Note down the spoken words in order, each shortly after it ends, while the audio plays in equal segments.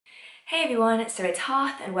Hey everyone, so it's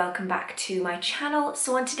Hearth and welcome back to my channel.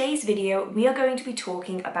 So on today's video, we are going to be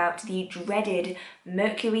talking about the dreaded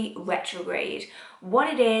Mercury Retrograde,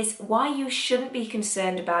 what it is, why you shouldn't be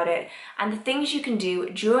concerned about it, and the things you can do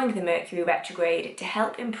during the Mercury Retrograde to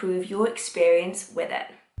help improve your experience with it.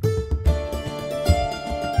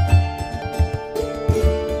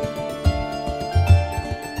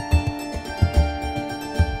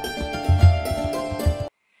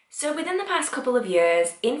 So within the past couple of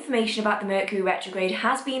years, information about the Mercury retrograde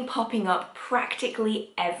has been popping up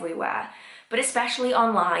practically everywhere. But especially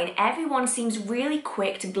online, everyone seems really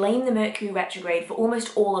quick to blame the Mercury retrograde for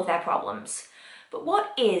almost all of their problems. But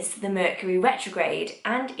what is the Mercury retrograde?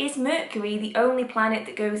 And is Mercury the only planet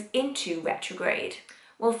that goes into retrograde?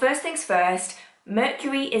 Well, first things first,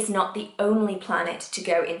 Mercury is not the only planet to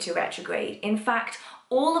go into retrograde. In fact,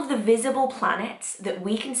 all of the visible planets that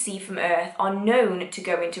we can see from Earth are known to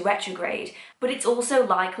go into retrograde, but it's also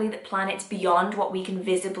likely that planets beyond what we can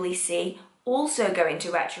visibly see also go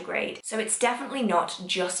into retrograde, so it's definitely not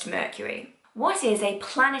just Mercury. What is a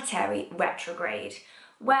planetary retrograde?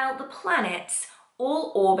 Well, the planets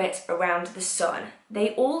all orbit around the Sun. They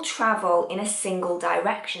all travel in a single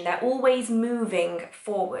direction. They're always moving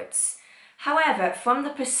forwards. However, from the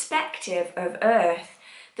perspective of Earth,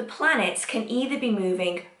 the planets can either be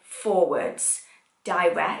moving forwards,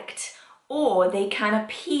 direct, or they can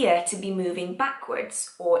appear to be moving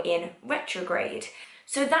backwards or in retrograde.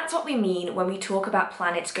 So that's what we mean when we talk about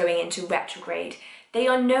planets going into retrograde. They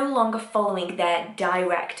are no longer following their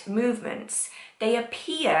direct movements. They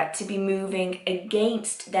appear to be moving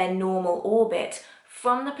against their normal orbit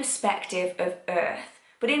from the perspective of Earth.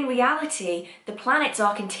 But in reality, the planets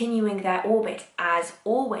are continuing their orbit as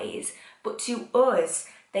always, but to us,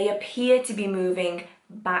 they appear to be moving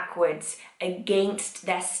backwards against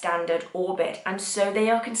their standard orbit, and so they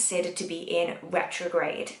are considered to be in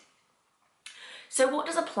retrograde. So what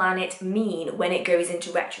does a planet mean when it goes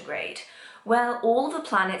into retrograde? Well, all of the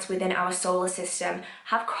planets within our solar system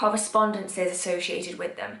have correspondences associated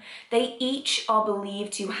with them. They each are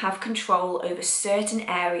believed to have control over certain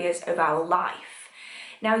areas of our life.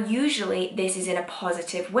 Now, usually this is in a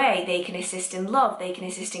positive way. They can assist in love, they can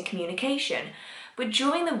assist in communication. But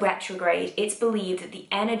during the retrograde, it's believed that the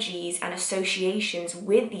energies and associations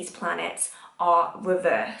with these planets are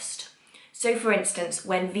reversed. So for instance,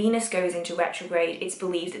 when Venus goes into retrograde, it's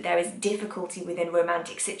believed that there is difficulty within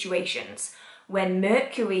romantic situations. When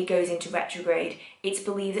Mercury goes into retrograde, it's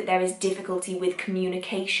believed that there is difficulty with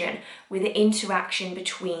communication, with the interaction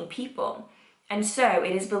between people. And so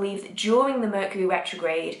it is believed that during the Mercury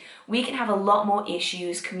retrograde, we can have a lot more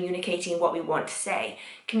issues communicating what we want to say,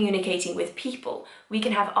 communicating with people. We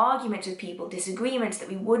can have arguments with people, disagreements that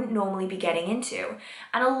we wouldn't normally be getting into.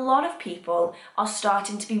 And a lot of people are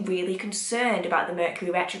starting to be really concerned about the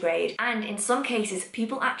Mercury retrograde. And in some cases,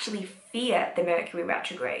 people actually fear the Mercury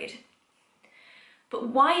retrograde. But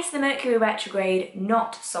why is the Mercury retrograde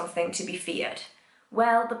not something to be feared?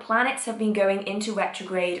 Well, the planets have been going into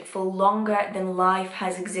retrograde for longer than life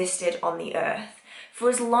has existed on the Earth. For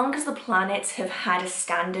as long as the planets have had a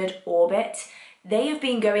standard orbit, they have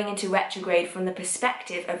been going into retrograde from the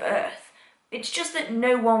perspective of Earth. It's just that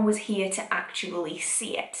no one was here to actually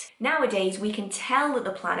see it. Nowadays, we can tell that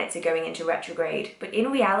the planets are going into retrograde, but in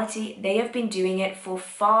reality, they have been doing it for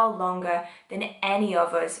far longer than any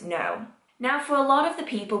of us know. Now, for a lot of the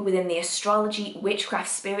people within the astrology, witchcraft,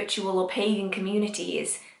 spiritual or pagan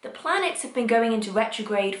communities, the planets have been going into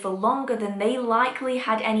retrograde for longer than they likely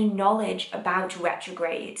had any knowledge about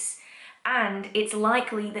retrogrades. And it's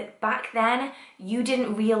likely that back then, you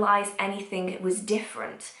didn't realize anything was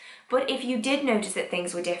different. But if you did notice that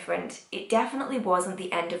things were different, it definitely wasn't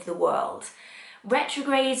the end of the world.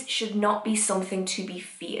 Retrogrades should not be something to be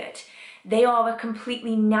feared. They are a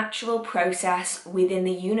completely natural process within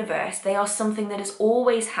the universe. They are something that has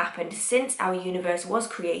always happened since our universe was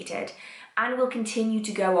created and will continue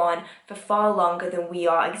to go on for far longer than we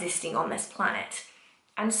are existing on this planet.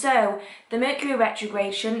 And so, the Mercury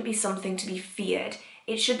retrograde shouldn't be something to be feared.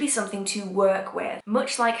 It should be something to work with,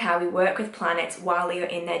 much like how we work with planets while they are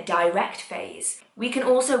in their direct phase. We can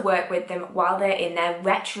also work with them while they're in their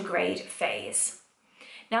retrograde phase.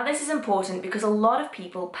 Now this is important because a lot of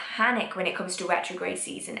people panic when it comes to retrograde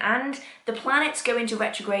season, and the planets go into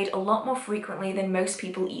retrograde a lot more frequently than most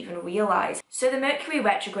people even realise. So the Mercury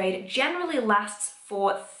retrograde generally lasts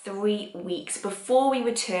for 3 weeks before we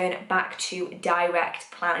return back to direct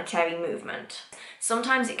planetary movement.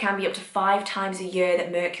 Sometimes it can be up to 5 times a year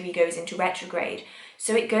that Mercury goes into retrograde.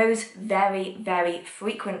 So it goes very, very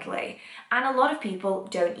frequently, and a lot of people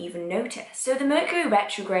don't even notice. So the Mercury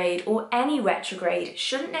retrograde, or any retrograde,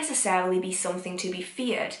 shouldn't necessarily be something to be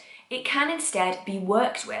feared. It can instead be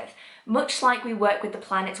worked with. Much like we work with the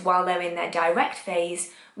planets while they're in their direct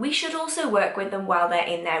phase, we should also work with them while they're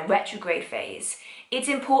in their retrograde phase. It's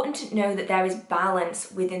important to know that there is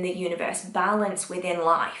balance within the universe, balance within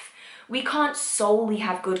life. We can't solely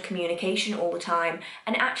have good communication all the time,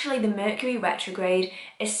 and actually the Mercury retrograde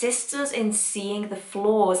assists us in seeing the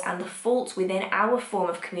flaws and the faults within our form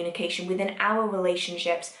of communication, within our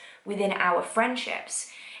relationships, within our friendships.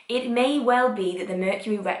 It may well be that the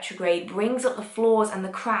Mercury retrograde brings up the flaws and the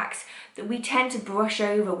cracks that we tend to brush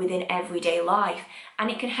over within everyday life, and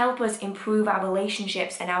it can help us improve our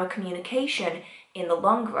relationships and our communication in the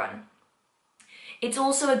long run. It's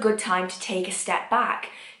also a good time to take a step back,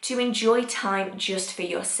 to enjoy time just for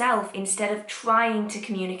yourself instead of trying to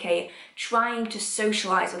communicate, trying to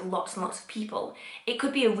socialize with lots and lots of people. It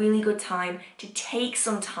could be a really good time to take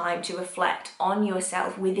some time to reflect on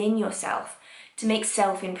yourself, within yourself, to make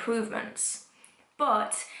self-improvements.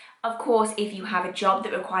 But of course, if you have a job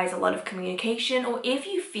that requires a lot of communication, or if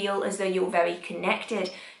you feel as though you're very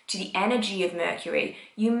connected to the energy of Mercury,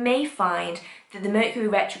 you may find that the Mercury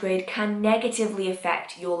retrograde can negatively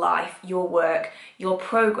affect your life, your work, your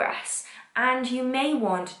progress, and you may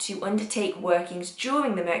want to undertake workings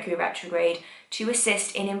during the Mercury retrograde to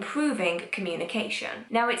assist in improving communication.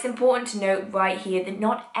 Now, it's important to note right here that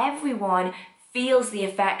not everyone feels the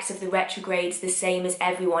effects of the retrogrades the same as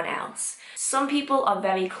everyone else. Some people are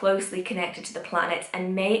very closely connected to the planets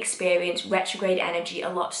and may experience retrograde energy a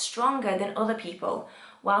lot stronger than other people,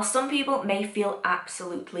 while some people may feel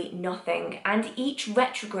absolutely nothing, and each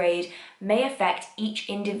retrograde may affect each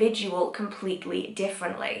individual completely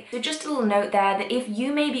differently. So just a little note there that if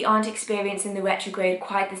you maybe aren't experiencing the retrograde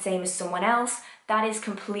quite the same as someone else, that is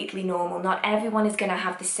completely normal. Not everyone is going to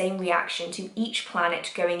have the same reaction to each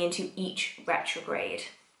planet going into each retrograde.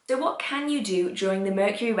 So what can you do during the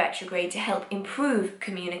Mercury retrograde to help improve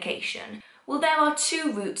communication? Well, there are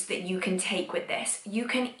two routes that you can take with this. You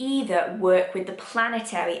can either work with the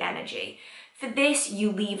planetary energy. For this,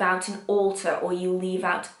 you leave out an altar, or you leave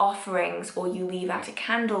out offerings, or you leave out a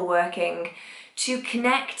candle working to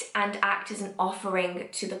connect and act as an offering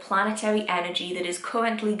to the planetary energy that is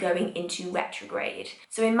currently going into retrograde.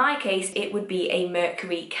 So in my case, it would be a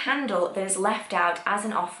Mercury candle that is left out as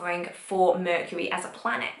an offering for Mercury as a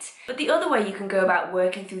planet. But the other way you can go about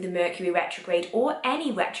working through the Mercury retrograde, or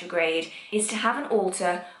any retrograde, is to have an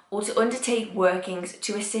altar or to undertake workings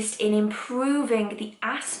to assist in improving the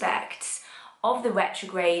aspects of the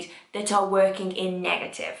retrograde that are working in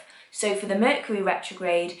negative. So for the Mercury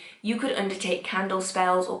retrograde, you could undertake candle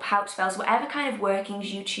spells or pouch spells, whatever kind of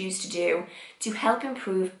workings you choose to do to help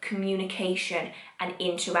improve communication and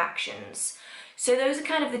interactions. So those are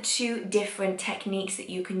kind of the two different techniques that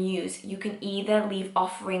you can use. You can either leave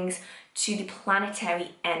offerings to the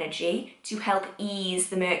planetary energy to help ease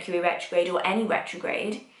the Mercury retrograde or any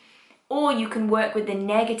retrograde, or you can work with the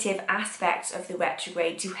negative aspects of the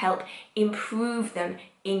retrograde to help improve them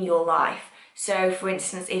in your life. So for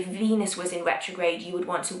instance, if Venus was in retrograde, you would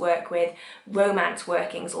want to work with romance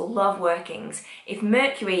workings or love workings. If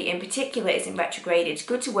Mercury in particular is in retrograde, it's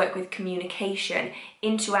good to work with communication,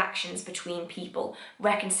 interactions between people.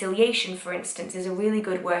 Reconciliation, for instance, is a really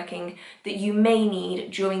good working that you may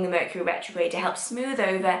need during the Mercury retrograde to help smooth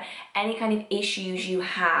over any kind of issues you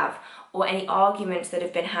have or any arguments that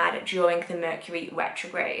have been had during the Mercury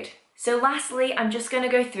retrograde. So lastly, I'm just going to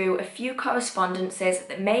go through a few correspondences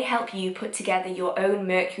that may help you put together your own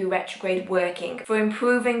Mercury retrograde working for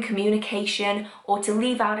improving communication or to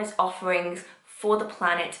leave out as offerings for the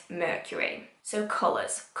planet Mercury. So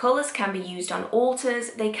colours. Colours can be used on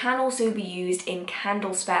altars. They can also be used in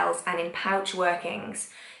candle spells and in pouch workings.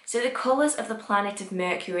 So the colours of the planet of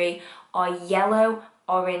Mercury are yellow,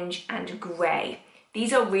 orange and grey.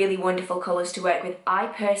 These are really wonderful colours to work with. I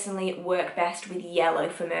personally work best with yellow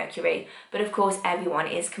for Mercury, but of course everyone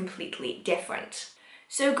is completely different.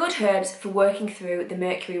 So good herbs for working through the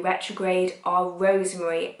Mercury retrograde are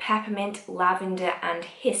rosemary, peppermint, lavender and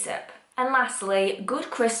hyssop. And lastly,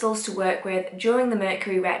 good crystals to work with during the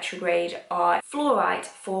Mercury retrograde are fluorite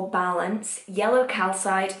for balance, yellow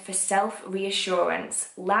calcite for self-reassurance,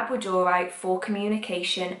 labradorite for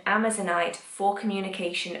communication, amazonite for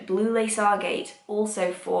communication, blue lace agate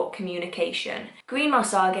also for communication, green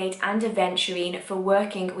moss agate and aventurine for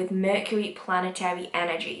working with Mercury planetary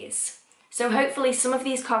energies. So hopefully some of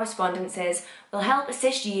these correspondences will help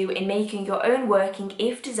assist you in making your own working,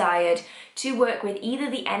 if desired, to work with either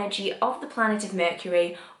the energy of the planet of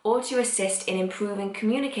Mercury or to assist in improving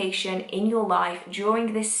communication in your life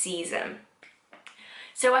during this season.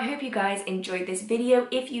 So I hope you guys enjoyed this video.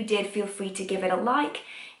 If you did, feel free to give it a like.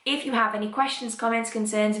 If you have any questions, comments,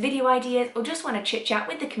 concerns, video ideas, or just want to chit chat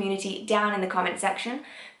with the community down in the comment section,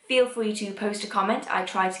 feel free to post a comment. I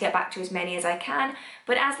try to get back to as many as I can,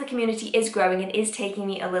 but as the community is growing, it is taking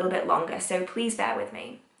me a little bit longer, so please bear with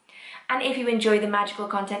me. And if you enjoy the magical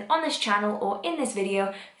content on this channel or in this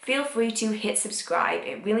video, feel free to hit subscribe.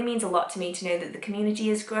 It really means a lot to me to know that the community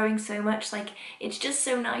is growing so much. Like, it's just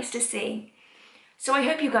so nice to see. So I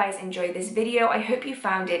hope you guys enjoyed this video. I hope you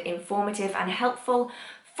found it informative and helpful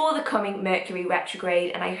for the coming Mercury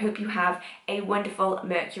retrograde, and I hope you have a wonderful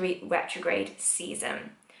Mercury retrograde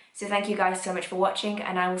season. So thank you guys so much for watching,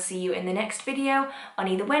 and I will see you in the next video on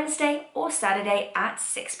either Wednesday or Saturday at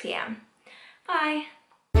 6 p.m.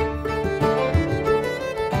 Bye!